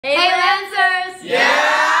Hey Lancers!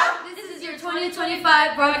 Yeah! This is your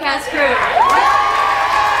 2025 broadcast crew.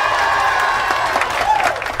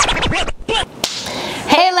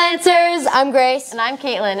 Hey Lancers, I'm Grace. And I'm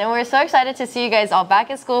Caitlin, and we're so excited to see you guys all back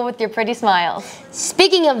at school with your pretty smiles.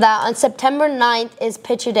 Speaking of that, on September 9th is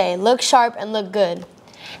Picture Day. Look sharp and look good.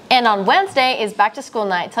 And on Wednesday is back to school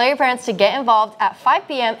night. Tell your parents to get involved at 5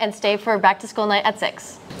 p.m. and stay for back to school night at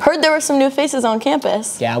 6. Heard there were some new faces on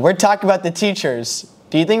campus. Yeah, we're talking about the teachers.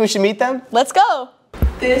 Do you think we should meet them? Let's go.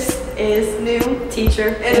 This is new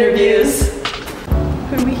teacher interviews.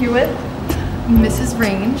 Who are we here with? Mrs.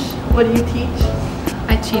 Range. What do you teach?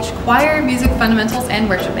 I teach choir, music fundamentals, and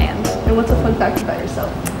worship band. And what's a fun fact about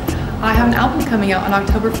yourself? I have an album coming out on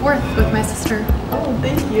October 4th with my sister. Oh,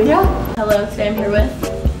 thank you. Yeah. Hello, today I'm here with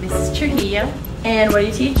Mrs. Trujillo. And what do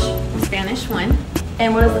you teach? Spanish 1.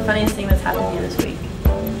 And what is the funniest thing that's happened to you this week?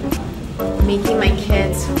 Making my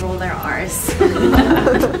kids roll their R's.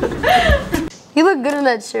 You look good in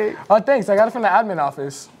that shirt. Oh, thanks. I got it from the admin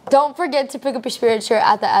office. Don't forget to pick up your spirit shirt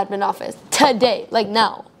at the admin office today, like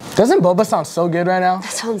now. Doesn't boba sound so good right now?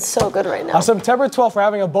 That sounds so good right now. On September 12th, we're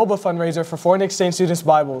having a boba fundraiser for foreign exchange students'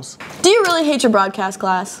 Bibles. Do you really hate your broadcast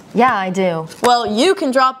class? Yeah, I do. Well, you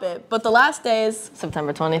can drop it, but the last day is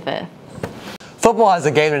September 25th. Football has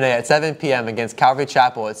a game today at 7 p.m. against Calvary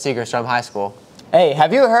Chapel at Segerstrom High School. Hey,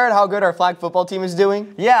 have you heard how good our flag football team is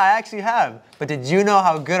doing? Yeah, I actually have. But did you know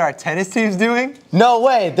how good our tennis team's doing? No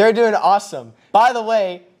way, they're doing awesome. By the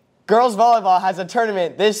way, girls volleyball has a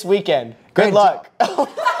tournament this weekend. Good luck.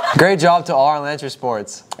 Great job to all our Lancer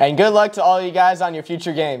sports. And good luck to all you guys on your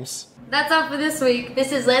future games. That's all for this week.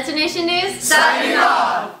 This is Lancer Nation News. Signing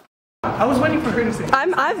off! I was waiting for her to say.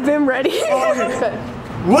 I've been ready.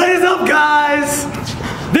 What is up, guys?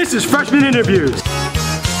 This is Freshman Interviews.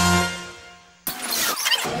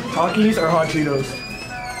 Takis or hot Cheetos?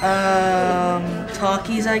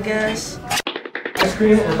 Talkies, I guess. Ice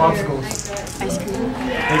cream or popsicles? Ice cream.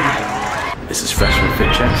 This is Freshman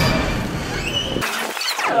Fit Check.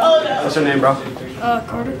 Oh no. What's your name, bro?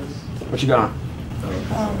 Carter. What you got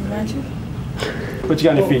on? Magic. What you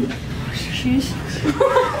got on your feet? Shoes.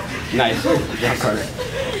 Nice. Yeah, Carter.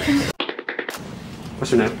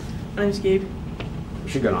 What's your name? My name's Gabe.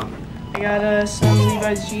 What you got on? I got some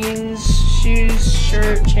Levi's jeans, shoes,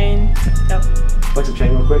 shirt, chain. Yep. Flex the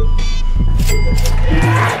chain real quick.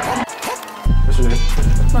 What's your name?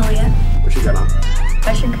 Malia. What you got on?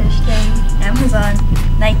 Western Christian, Amazon,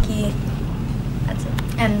 Nike. That's it.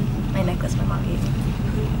 And my necklace my mom gave me.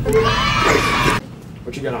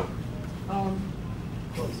 What you got on?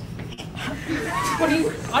 What do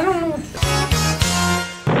you? I don't know.